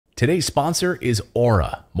Today's sponsor is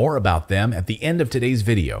Aura. More about them at the end of today's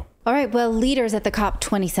video. All right, well, leaders at the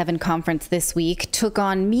COP27 conference this week took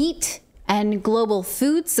on meat and global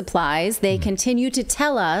food supplies. They continue to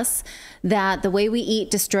tell us that the way we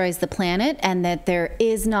eat destroys the planet and that there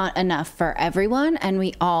is not enough for everyone and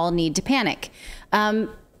we all need to panic.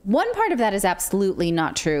 One part of that is absolutely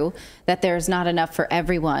not true, that there's not enough for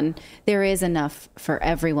everyone. There is enough for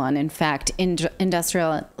everyone. In fact,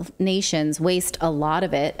 industrial nations waste a lot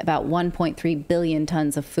of it. About 1.3 billion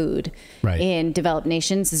tons of food in developed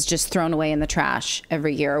nations is just thrown away in the trash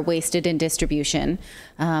every year, wasted in distribution,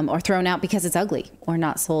 or thrown out because it's ugly or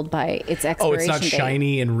not sold by its expiration date. Oh, it's not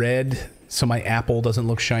shiny and red? So my apple doesn't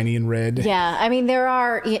look shiny and red? Yeah, I mean, there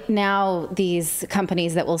are now these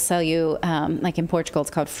companies that will sell you, like in Portugal, it's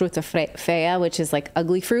called fruta feia, which is like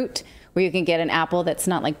ugly fruit, where you can get an apple that's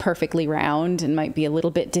not like perfectly round and might be a little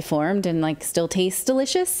bit deformed and like still tastes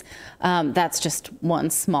delicious. That's just one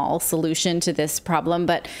small solution to this problem.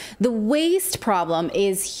 But the waste problem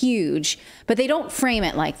is huge, but they don't frame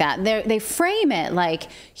it like that. They frame it like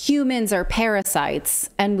humans are parasites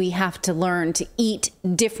and we have to learn to eat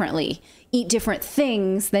differently. Eat different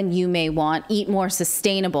things than you may want, eat more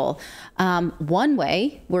sustainable. One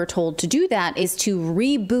way we're told to do that is to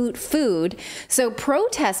reboot food. So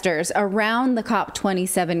protesters around the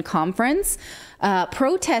COP27 conference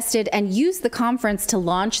protested and used the conference to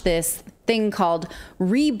launch this thing called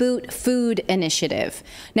Reboot Food Initiative.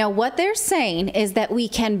 Now, what they're saying is that we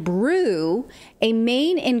can brew a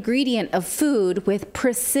main ingredient of food with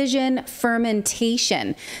precision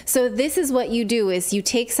fermentation. So this is what you do is you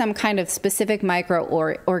take some kind of specific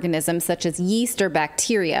microorganism such as yeast or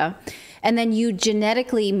bacteria, and then you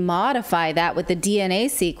genetically modify that with the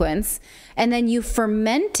DNA sequence, and then you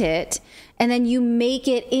ferment it, and then you make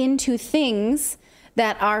it into things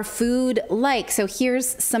that are food like. So here's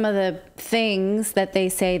some of the things that they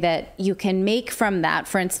say that you can make from that.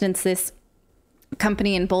 For instance, this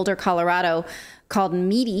company in Boulder, Colorado called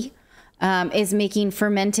Meaty is making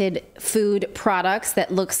fermented food products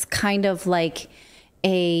that looks kind of like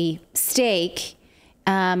a steak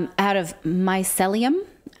out of mycelium,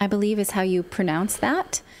 I believe is how you pronounce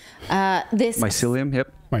that. Mycelium,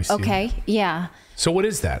 yep. Mycelium. Okay, yeah. So what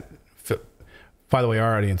is that? By the way,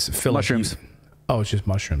 our audience, mushrooms. Oh, it's just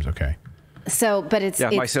mushrooms. Okay. So, but it's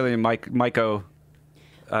mycelium, myco.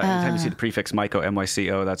 Anytime you see the prefix myco,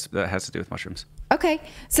 myco, that has to do with mushrooms. Okay,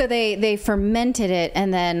 so they fermented it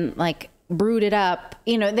and then like brewed it up.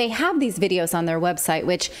 You know, they have these videos on their website,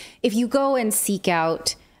 which if you go and seek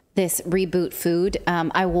out this Reboot Food,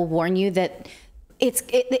 I will warn you that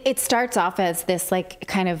it starts off as this like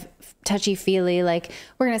kind of touchy-feely, like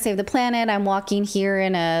we're going to save the planet. I'm walking here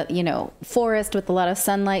in a, forest with a lot of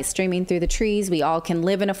sunlight streaming through the trees. We all can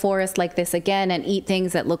live in a forest like this again and eat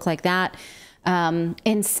things that look like that.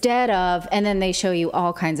 Instead of, and then they show you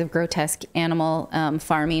all kinds of grotesque animal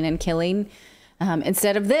farming and killing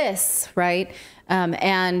instead of this, right?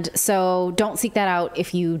 And so don't seek that out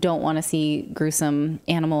if you don't want to see gruesome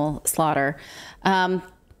animal slaughter.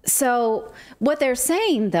 So what they're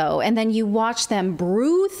saying, though, and then you watch them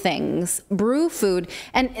brew food.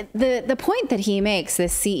 And the point that he makes,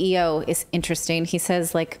 this CEO, is interesting. He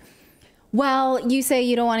says, like, well, you say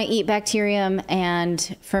you don't want to eat bacterium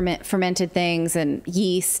and fermented things and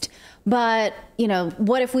yeast. But,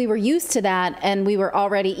 what if we were used to that and we were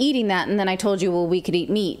already eating that? And then I told you, well, we could eat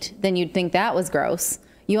meat. Then you'd think that was gross.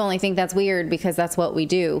 You only think that's weird because that's what we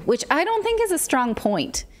do, which I don't think is a strong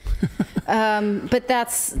point. But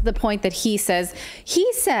that's the point that he says.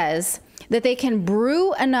 He says that they can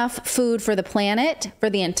brew enough food for the planet, for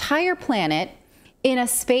the entire planet, in a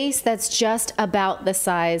space that's just about the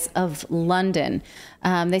size of London.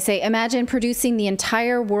 They say, imagine producing the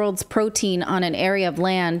entire world's protein on an area of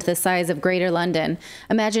land the size of Greater London.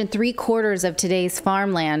 Imagine 3/4 of today's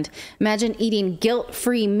farmland. Imagine eating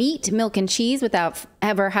guilt-free meat, milk, and cheese without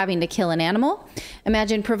ever having to kill an animal.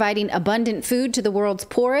 Imagine providing abundant food to the world's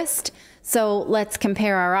poorest. So let's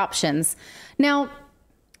compare our options. Now,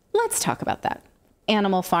 let's talk about that.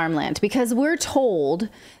 Animal farmland, because we're told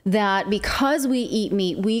that because we eat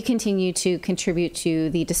meat, we continue to contribute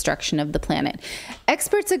to the destruction of the planet.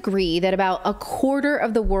 Experts agree that about 1/4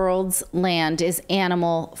 of the world's land is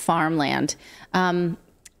animal farmland.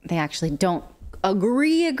 They actually don't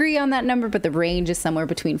agree on that number, but the range is somewhere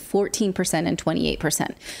between 14% and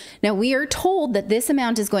 28%. Now, we are told that this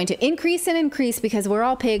amount is going to increase and increase because we're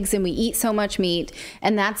all pigs and we eat so much meat,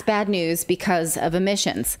 and that's bad news because of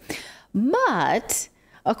emissions. But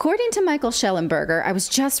according to Michael Schellenberger, I was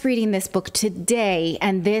just reading this book today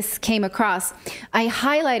and this came across. I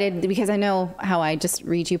highlighted, because I know how I just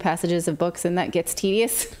read you passages of books and that gets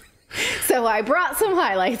tedious. So I brought some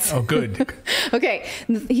highlights. Oh, good. Okay.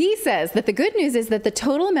 He says that the good news is that the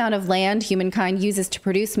total amount of land humankind uses to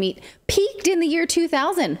produce meat peaked in the year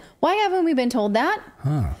 2000. Why haven't we been told that?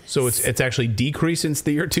 So it's actually decreased since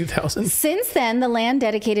the year 2000? Since then, the land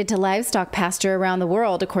dedicated to livestock pasture around the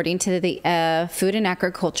world, according to the Food and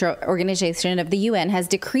Agriculture Organization of the UN, has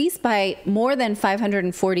decreased by more than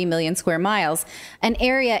 540 million square miles, an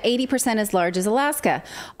area 80% as large as Alaska.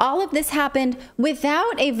 All of this happened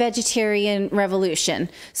without a vegetarian revolution.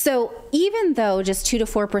 So even though just 2 to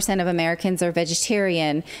 4% of Americans are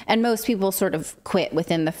vegetarian, and most people sort of quit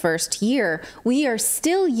within the first year, we are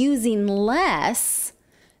still using less,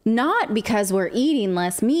 not because we're eating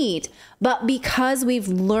less meat, but because we've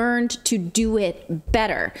learned to do it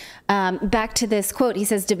better. Back to this quote, he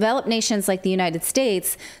says, developed nations like the United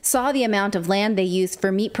States saw the amount of land they used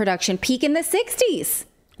for meat production peak in the 60s.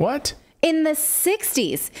 What? In the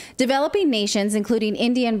 60s, developing nations, including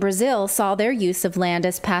India and Brazil, saw their use of land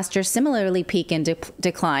as pasture similarly peak and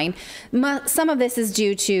decline. Some of this is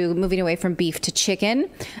due to moving away from beef to chicken,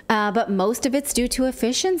 but most of it's due to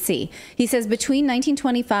efficiency. He says between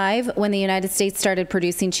 1925, when the United States started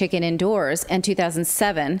producing chicken indoors, and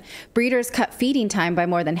 2007, breeders cut feeding time by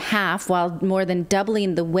more than half while more than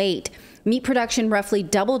doubling the weight. Meat production roughly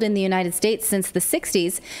doubled in the United States since the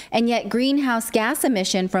 60s, and yet greenhouse gas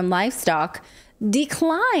emission from livestock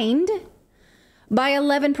declined by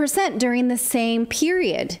 11% during the same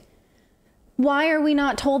period. Why are we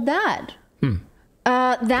not told that?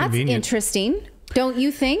 That's Convenient. Interesting, don't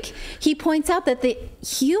you think? He points out that the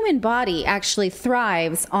human body actually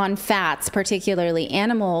thrives on fats, particularly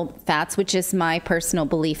animal fats, which is my personal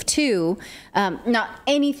belief too. Not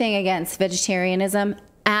anything against vegetarianism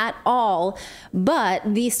at all, but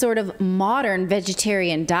the sort of modern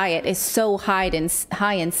vegetarian diet is so high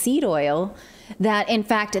in seed oil that in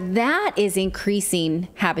fact that is increasing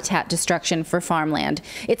habitat destruction for farmland.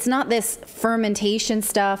 It's not this fermentation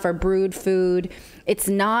stuff or brewed food. It's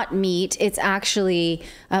not meat. It's actually,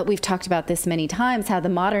 we've talked about this many times, how the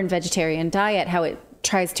modern vegetarian diet, how it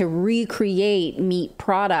tries to recreate meat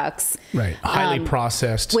products. Right. Highly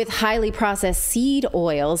processed. With highly processed seed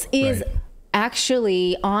oils is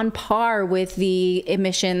actually on par with the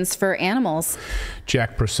emissions for animals.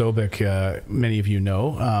 Jack Prosovic, many of you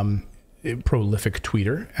know, prolific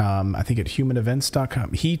tweeter, I think at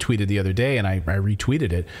humanevents.com. He tweeted the other day, and I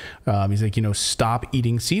retweeted it. He's like, stop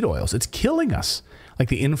eating seed oils. It's killing us. Like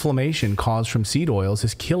the inflammation caused from seed oils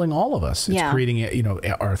is killing all of us. It's creating,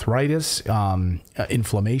 arthritis,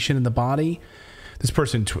 inflammation in the body. This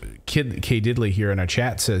person, Kay Diddley here in our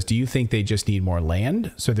chat says, do you think they just need more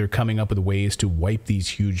land? So they're coming up with ways to wipe these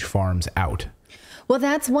huge farms out. Well,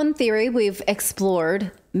 that's one theory we've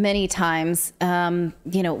explored many times.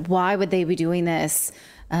 Why would they be doing this?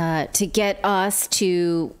 To get us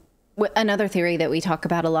to, another theory that we talk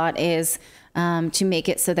about a lot is to make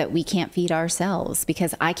it so that we can't feed ourselves,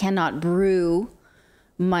 because I cannot brew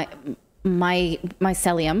my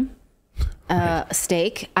psyllium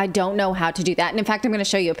steak. I don't know how to do that. And in fact, I'm going to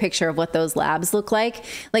show you a picture of what those labs look like.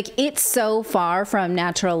 Like, it's so far from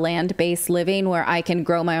natural land-based living where I can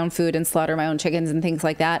grow my own food and slaughter my own chickens and things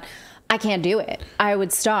like that. I can't do it. I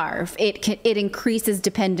would starve. It increases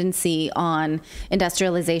dependency on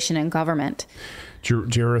industrialization and government.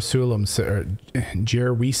 Jerusalem,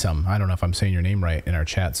 Jerwisum, I don't know if I'm saying your name right, in our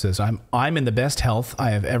chat says, I'm in the best health I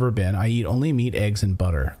have ever been. I eat only meat, eggs, and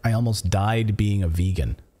butter. I almost died being a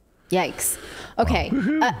vegan. Yikes. Okay.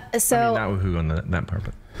 So not woohoo on that part,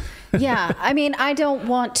 but yeah, I don't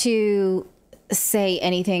want to say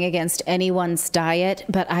anything against anyone's diet,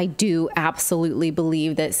 but I do absolutely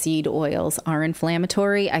believe that seed oils are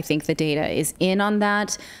inflammatory. I think the data is in on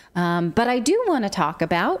that. But I do want to talk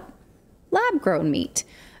about lab-grown meat.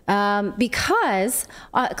 Because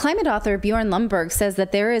climate author Bjorn Lundberg says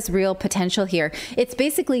that there is real potential here. It's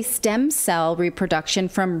basically stem cell reproduction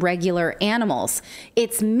from regular animals.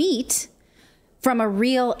 It's meat from a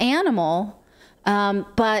real animal,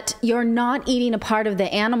 but you're not eating a part of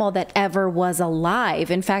the animal that ever was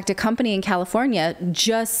alive. In fact, a company in California,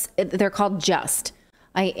 they're called Just.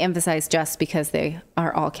 I emphasize Just because they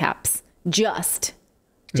are all caps. Just.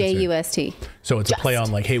 J-U-S-T. So it's a play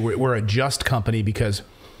on like, hey, we're a just company because...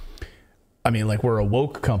 we're a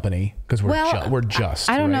woke company because we're just.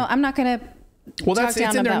 I don't know. I'm not going to talk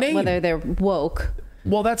down about whether they're woke.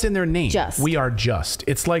 Well, that's in their name. Just. We are just.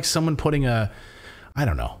 It's like someone putting I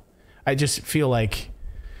don't know. I just feel like.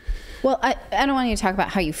 Well, I don't want you to talk about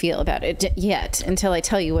how you feel about it yet until I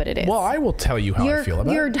tell you what it is. Well, I will tell you how I feel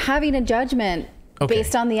about it. You're having a judgment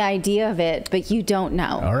based on the idea of it, but you don't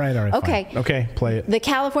know. All right. Okay. Fine. Okay, play it. The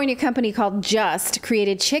California company called Just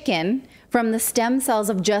created chicken from the stem cells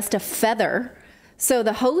of just a feather. So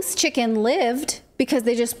the host chicken lived because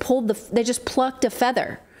they just plucked a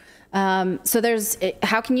feather. So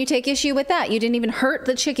how can you take issue with that? You didn't even hurt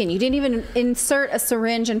the chicken. You didn't even insert a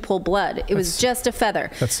syringe and pull blood. It was just a feather.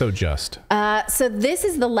 That's so just. So this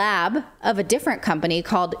is the lab of a different company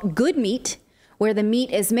called Good Meat, where the meat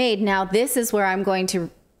is made. Now, this is where I'm going to,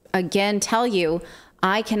 again, tell you,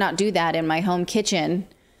 I cannot do that in my home kitchen.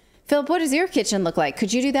 Philip, what does your kitchen look like?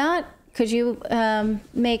 Could you do that? Could you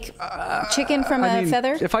make chicken from a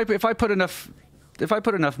feather? If I put enough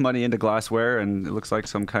money into glassware and it looks like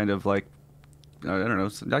some kind of like, I don't know,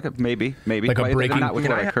 like maybe like a breaking. Not with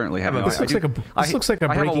what I currently have. This looks like a I have a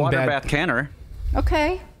Breaking water Bad bath canner.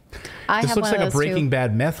 Okay. This looks like a Breaking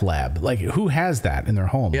Bad meth lab. Like, who has that in their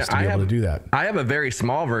homes to be able to do that? I have a very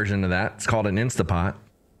small version of that. It's called an Instapot.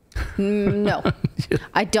 No,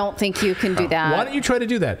 I don't think you can do that. Why don't you try to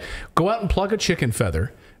do that? Go out and plug a chicken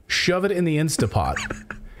feather, shove it in the Instapot,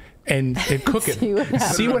 and cook it.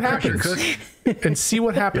 See what happens. And see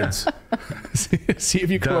what happens. See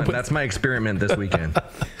if you come up with... That's my experiment this weekend.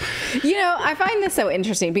 I find this so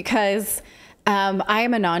interesting because I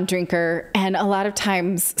am a non-drinker, and a lot of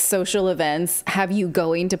times social events have you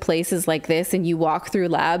going to places like this and you walk through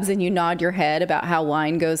labs and you nod your head about how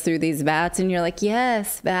wine goes through these vats and you're like,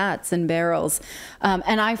 yes, vats and barrels.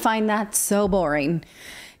 And I find that so boring.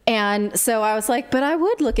 And so I was like, but I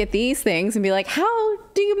would look at these things and be like, how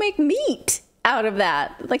do you make meat out of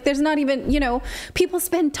that? Like, there's not even, people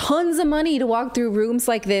spend tons of money to walk through rooms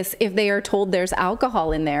like this if they are told there's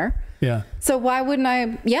alcohol in there. Yeah. So why wouldn't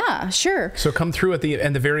I? Yeah, sure. So come through at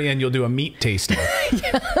the very end, you'll do a meat tasting.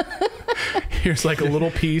 Here's like a little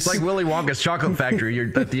piece. It's like Willy Wonka's chocolate factory.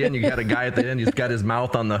 At the end, you got a guy at the end. He's got his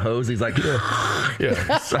mouth on the hose. He's like,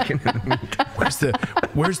 sucking in the meat.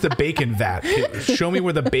 Where's the bacon vat? Show me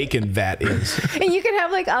where the bacon vat is. And you could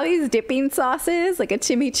have like all these dipping sauces, like a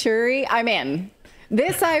chimichurri. I'm in.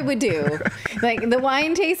 This I would do. Like the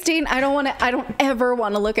wine tasting, I don't ever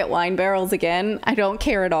want to look at wine barrels again. I don't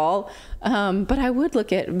care at all. But I would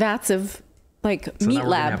look at vats of like so meat now we're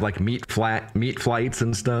lab. gonna have like meat flights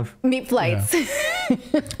and stuff. Meat flights. Yeah.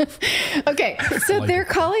 Okay, so they're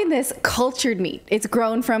calling this cultured meat. It's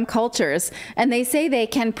grown from cultures, and they say they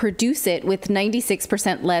can produce it with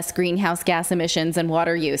 96% less greenhouse gas emissions and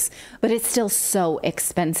water use, but it's still so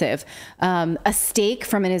expensive. A steak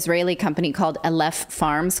from an Israeli company called Aleph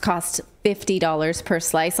Farms costs $50 per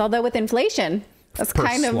slice, although with inflation, that's per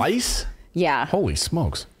kind of... slice? Yeah. Holy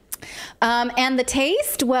smokes. And the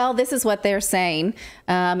taste, well, this is what they're saying.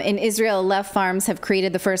 In Israel, Aleph Farms have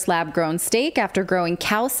created the first lab-grown steak after growing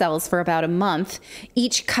cow cells for about a month.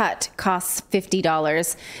 Each cut costs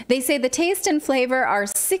 $50. They say the taste and flavor are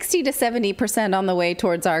 60 to 70% on the way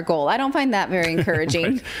towards our goal. I don't find that very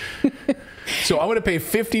encouraging. So I'm going to pay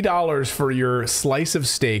 $50 for your slice of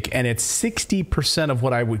steak, and it's 60% of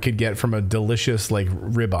what I could get from a delicious like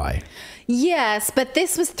ribeye. Yes, but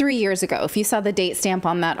this was 3 years ago. If you saw the date stamp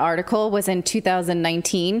on that article, was in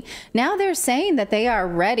 2019. Now they're saying that they are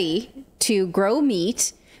ready to grow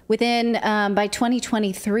meat within by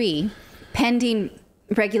 2023, pending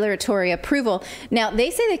regulatory approval. Now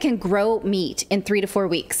they say they can grow meat in 3 to 4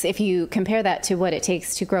 weeks. If you compare that to what it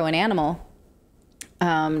takes to grow an animal,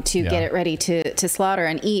 get it ready to slaughter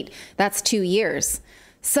and eat, that's 2 years.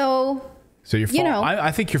 So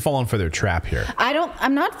I think you're falling for their trap here.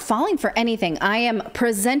 I'm not falling for anything. I am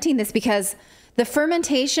presenting this because the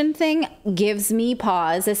fermentation thing gives me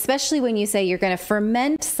pause, especially when you say you're going to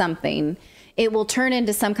ferment something. It will turn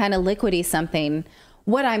into some kind of liquidy something.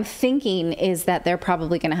 What I'm thinking is that they're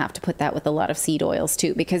probably going to have to put that with a lot of seed oils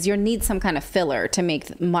too, because you need some kind of filler to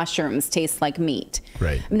make mushrooms taste like meat.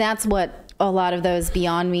 Right. And that's what a lot of those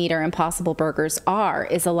Beyond Meat or Impossible Burgers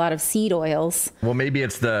is a lot of seed oils. Well, maybe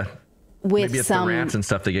it's the rats and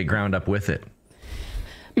stuff that get ground up with it.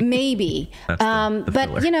 Maybe.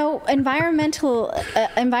 But, environmental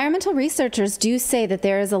researchers do say that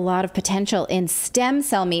there is a lot of potential in stem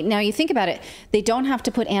cell meat. Now, you think about it, they don't have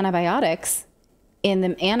to put antibiotics in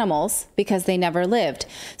the animals because they never lived.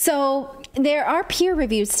 So there are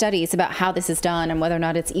peer-reviewed studies about how this is done and whether or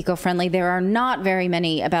not it's eco-friendly. There are not very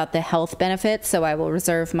many about the health benefits, so I will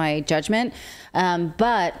reserve my judgment.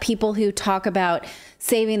 But people who talk about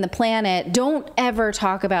saving the planet don't ever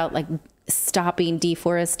talk about like stopping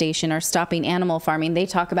deforestation or stopping animal farming. They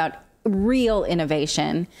talk about real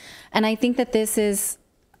innovation. And I think that this is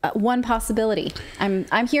one possibility.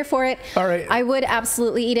 I'm here for it. All right. I would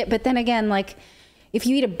absolutely eat it. But then again, like if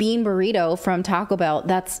you eat a bean burrito from Taco Bell,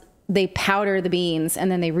 they powder the beans and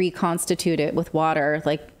then they reconstitute it with water.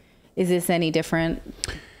 Like, is this any different?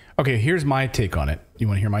 Okay, here's my take on it. You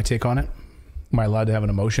want to hear my take on it? Am I allowed to have an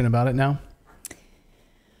emotion about it now?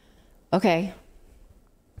 Okay.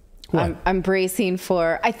 What? I'm bracing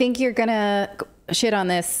for, I think you're going to shit on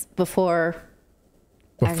this before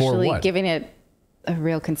actually what? giving it a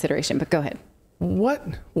real consideration, but go ahead. What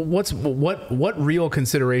real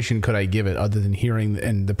consideration could I give it other than hearing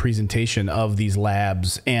and the presentation of these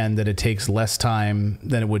labs and that it takes less time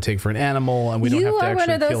than it would take for an animal and we don't have to actually kill an animal?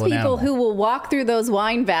 You are one of those people who will walk through those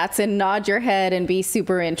wine vats and nod your head and be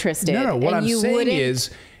super interested. No, what I'm saying is,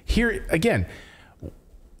 here again,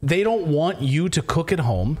 they don't want you to cook at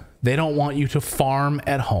home. They don't want you to farm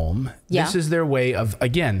at home. Yeah. This is their way of,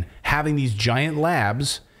 again, having these giant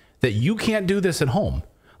labs that you can't do this at home.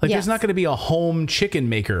 Like, Yes. there's not going to be a home chicken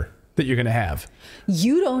maker that you're going to have.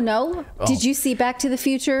 You don't know. Oh. Did you see Back to the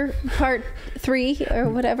Future Part 3 or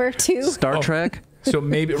whatever, 2? Star Trek. So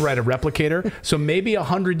maybe, right, a replicator. So maybe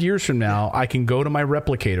 100 years from now, I can go to my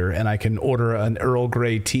replicator and I can order an Earl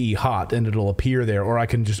Grey tea hot and it'll appear there. Or I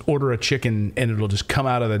can just order a chicken and it'll just come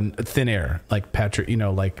out of the thin air. Like Patrick,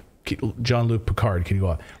 like Jean-Luc Picard can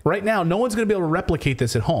go out. Right now, no one's going to be able to replicate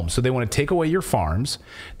this at home. So they want to take away your farms.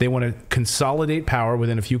 They want to consolidate power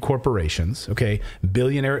within a few corporations. Okay.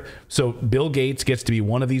 Billionaire. So Bill Gates gets to be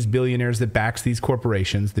one of these billionaires that backs these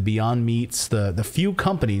corporations, the Beyond Meats, the few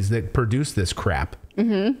companies that produce this crap.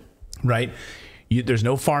 Mm-hmm. Right. There's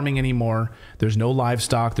no farming anymore. There's no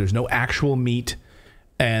livestock. There's no actual meat.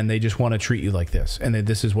 And they just want to treat you like this. And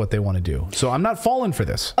this is what they want to do. So I'm not falling for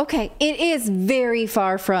this. Okay. It is very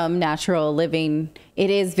far from natural living.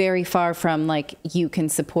 It is very far from like you can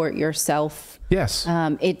support yourself. Yes.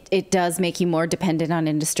 It does make you more dependent on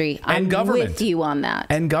industry. I'm with you on that.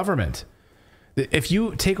 And government. If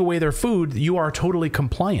you take away their food, you are totally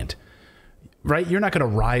compliant. Right? You're not going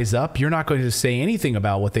to rise up. You're not going to say anything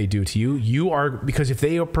about what they do to you. You are, because if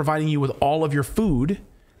they are providing you with all of your food,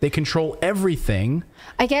 they control everything.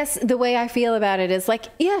 I guess the way I feel about it is like,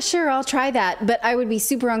 yeah, sure, I'll try that. But I would be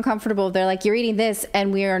super uncomfortable if they're like, you're eating this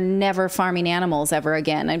and we are never farming animals ever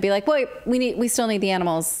again. I'd be like, wait, we still need the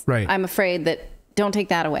animals. Right. I'm afraid that don't take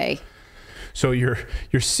that away. So you're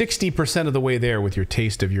 60% of the way there with your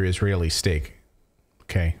taste of your Israeli steak.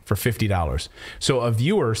 Okay, for $50. So a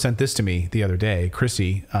viewer sent this to me the other day.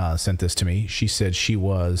 Chrissy sent this to me. She said she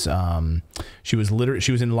was in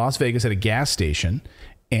Las Vegas at a gas station,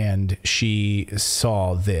 and she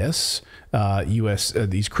saw this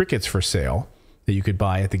these crickets for sale that you could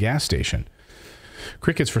buy at the gas station.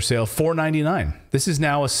 Crickets for sale, $4.99. This is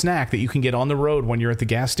now a snack that you can get on the road when you're at the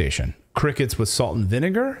gas station. Crickets with salt and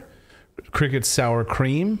vinegar, crickets sour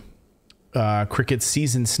cream. Cricket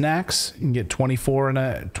seasoned snacks. You can get 24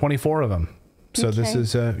 of them. So Okay. this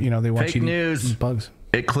is, they want Fake you to news. eat bugs.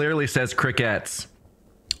 It clearly says crickets.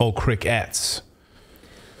 Oh, crickets.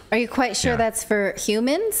 Are you quite sure that's for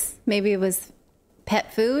humans? Maybe it was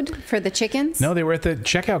pet food for the chickens? No, they were at the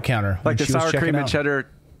checkout counter. Like the when she was sour checking cream and out. cheddar.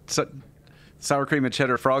 Sour cream and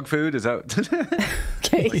cheddar frog food. Is that?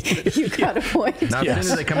 Okay, you got a point. Now, as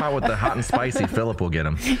soon as they come out with the hot and spicy, Philip will get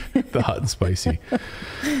them. The hot and spicy.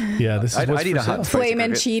 Yeah, this is what's I'd eat for a hot and sale. spicy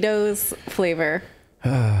Flamin' cricket. Cheetos flavor.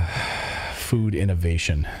 Food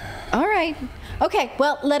innovation. All right. Okay.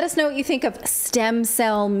 Well, let us know what you think of stem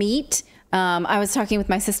cell meat. I was talking with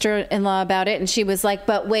my sister-in-law about it, and she was like,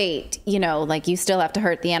 but wait, you still have to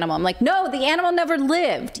hurt the animal. I'm like, no, the animal never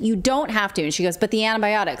lived. You don't have to. And she goes, but the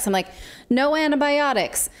antibiotics. I'm like, no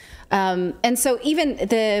antibiotics. And so even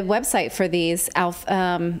the website for these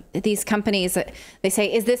companies, they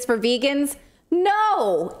say, is this for vegans?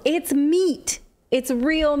 No, it's meat. It's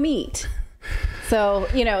real meat. So,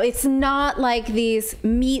 it's not like these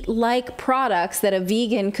meat-like products that a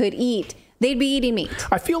vegan could eat. They'd be eating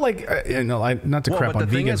meat. I feel like, not to crap but on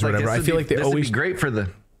the thing vegans is, or whatever. I feel like they this would always be great for the.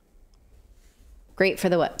 Great for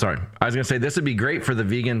the what? Sorry, I was gonna say this would be great for the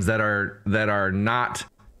vegans that are not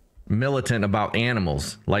militant about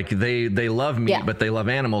animals. Like they love meat, Yeah. but they love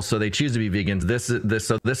animals, so they choose to be vegans.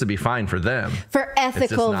 This would be fine for them. For It's just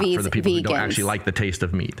ethical not for the people who don't vegans. actually like the taste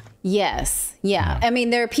of meat. Yes. Yeah. I mean,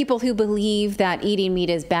 there are people who believe that eating meat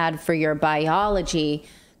is bad for your biology.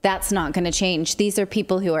 That's not going to change. These are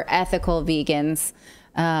people who are ethical vegans.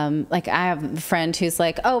 Like I have a friend who's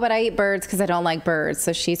like, oh, but I eat birds because I don't like birds.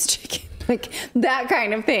 So she's chicken. Like that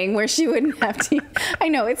kind of thing where she wouldn't have to. I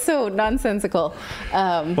know it's so nonsensical.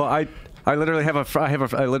 Well, I literally have a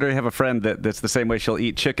friend that's the same way. She'll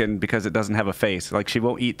eat chicken because it doesn't have a face. Like she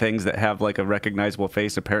won't eat things that have like a recognizable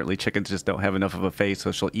face. Apparently chickens just don't have enough of a face,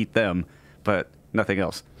 so she'll eat them, but nothing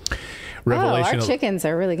else. Our chickens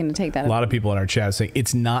are really going to take that. A lot of people in our chat saying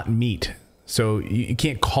it's not meat. So you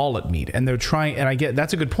can't call it meat. And they're trying, and I get,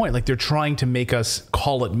 that's a good point. Like they're trying to make us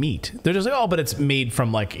call it meat. They're just like, oh, but it's made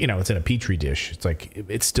from like, you know, it's in a Petri dish. It's like,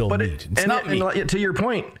 it's still meat. It's not meat. And to your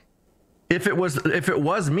point, if it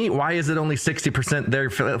was meat, why is it only 60% there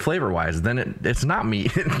flavor wise? Then it's not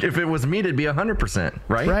meat. If it was meat, it'd be 100%,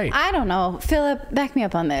 right? Right. I don't know. Philip, back me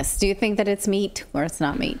up on this. Do you think that it's meat or it's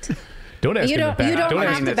not meat? Don't ask him to back, you don't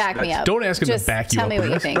have to back me up. Don't ask him Just to back you tell up. me what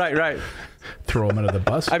you think. Right. Throw him under the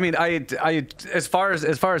bus. I mean, I as far as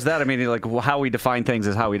that, I mean, like how we define things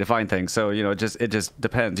is how we define things. So it just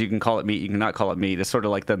depends. You can call it meat, you can not call it meat. It's sort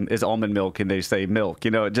of like is almond milk, and they say milk.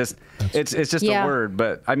 It's just a word.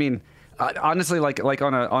 But I mean, honestly, like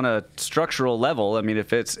on a structural level, I mean,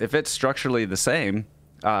 if it's structurally the same,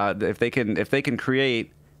 if they can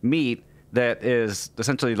create meat that is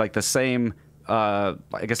essentially like the same. I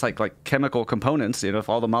guess like chemical components. If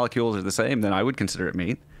all the molecules are the same, then I would consider it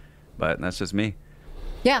meat. But that's just me.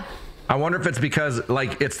 Yeah. I wonder if it's because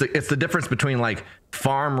like it's the difference between like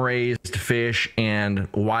farm raised fish and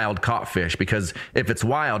wild caught fish, because if it's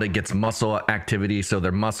wild, it gets muscle activity, so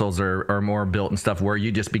their muscles are more built and stuff, where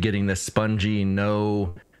you just be getting this spongy,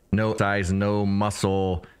 no size, no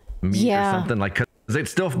muscle meat or something, like, cause it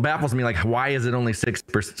still baffles me, like, why is it only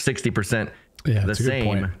 60% the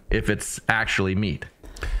same if it's actually meat?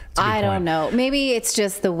 I don't know. Maybe it's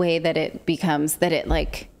just the way that it becomes, that it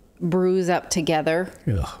like brews up together.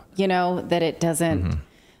 Ugh. That it doesn't.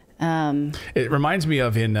 It reminds me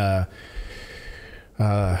of in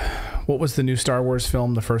what was the new Star Wars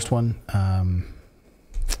film, the first one?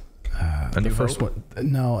 The first one,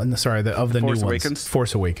 no, and of the new ones, Awakens?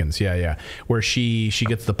 Force Awakens, yeah, where she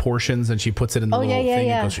gets the portions and she puts it in the little thing.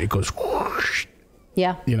 Yeah. It goes whoosh.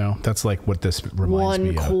 Yeah. That's like what this reminds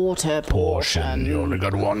me of. 1/4 portion. You only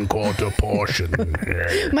got 1/4 portion.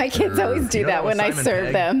 My kids always do that when I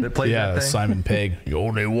serve them. Yeah, Simon Pegg. You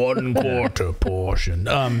only 1/4 portion.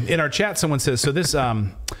 In our chat, someone says, so this,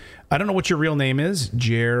 I don't know what your real name is,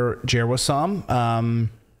 Jerwasam.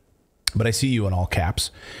 But I see you in all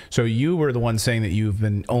caps. So you were the one saying that you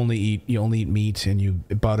only eat meat and you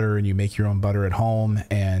butter and you make your own butter at home.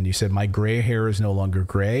 And you said my gray hair is no longer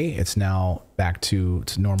gray. It's now back to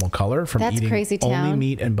its normal color from eating crazy only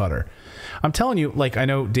meat and butter. I'm telling you, like, I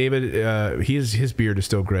know David, his beard is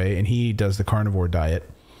still gray and he does the carnivore diet.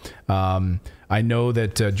 I know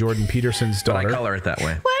that Jordan Peterson's daughter. But I color it that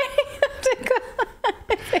way. Why do you have to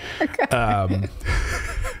color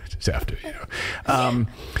after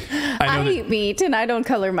I eat meat and I don't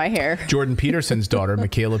color my hair. Jordan Peterson's daughter,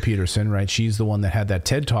 Michaela Peterson, right? She's the one that had that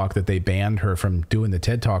TED Talk that they banned her from doing the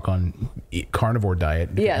TED Talk on carnivore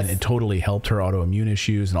diet. Yes. And it totally helped her autoimmune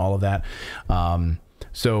issues and all of that.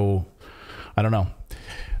 So I don't know.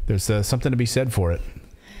 There's something to be said for it.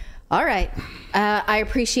 All right. I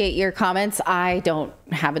appreciate your comments. I don't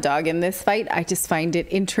have a dog in this fight. I just find it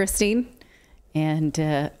interesting. And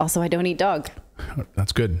also I don't eat dog.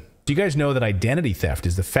 That's good. Do you guys know that identity theft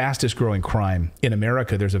is the fastest growing crime in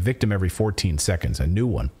America? There's a victim every 14 seconds, a new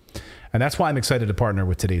one. And that's why I'm excited to partner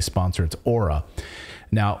with today's sponsor. It's Aura.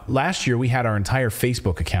 Now, last year we had our entire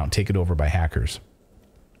Facebook account taken over by hackers.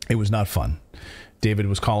 It was not fun. David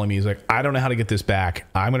was calling me. He's like, I don't know how to get this back.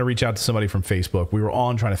 I'm going to reach out to somebody from Facebook. We were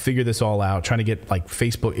on trying to figure this all out, trying to get like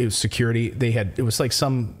Facebook, it was security. It was like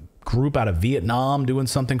some group out of Vietnam doing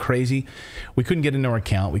something crazy. We couldn't get into our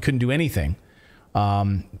account. We couldn't do anything.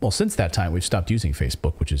 Well, since that time, we've stopped using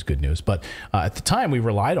Facebook, which is good news. But at the time, we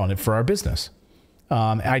relied on it for our business.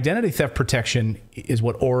 Identity theft protection is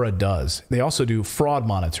what Aura does. They also do fraud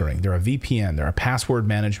monitoring. They're a VPN. They're a password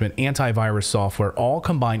management, antivirus software, all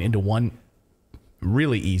combined into one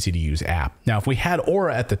really easy to use app. Now, if we had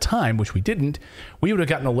Aura at the time, which we didn't, we would have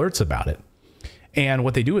gotten alerts about it. And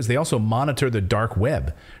what they do is they also monitor the dark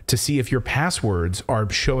web to see if your passwords are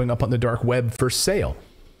showing up on the dark web for sale.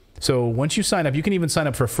 So once you sign up, you can even sign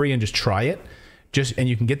up for free and just try it. And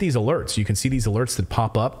you can get these alerts. You can see these alerts that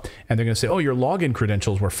pop up and they're going to say, oh, your login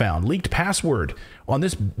credentials were found. Leaked password on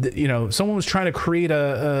this. Someone was trying to create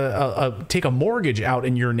take a mortgage out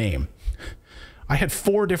in your name. I had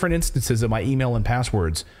 4 different instances of my email and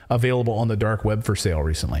passwords available on the dark web for sale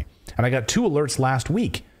recently. And I got 2 alerts last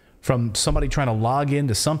week from somebody trying to log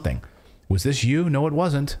into something. Was this you? No, it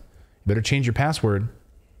wasn't. You better change your password.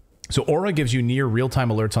 So Aura gives you near real-time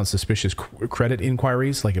alerts on suspicious credit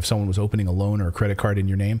inquiries, like if someone was opening a loan or a credit card in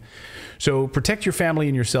your name. So protect your family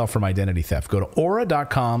and yourself from identity theft. Go to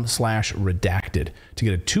aura.com/redacted to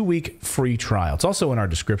get a 2-week free trial. It's also in our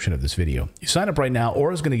description of this video. You sign up right now.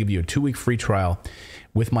 Aura's going to give you a 2-week free trial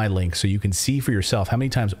with my link so you can see for yourself how many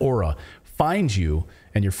times Aura finds you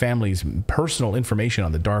and your family's personal information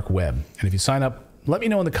on the dark web. And if you sign up let me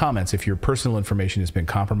know in the comments if your personal information has been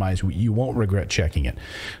compromised. You won't regret checking it.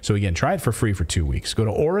 So again, try it for free for 2 weeks. Go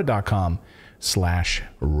to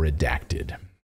aura.com/redacted.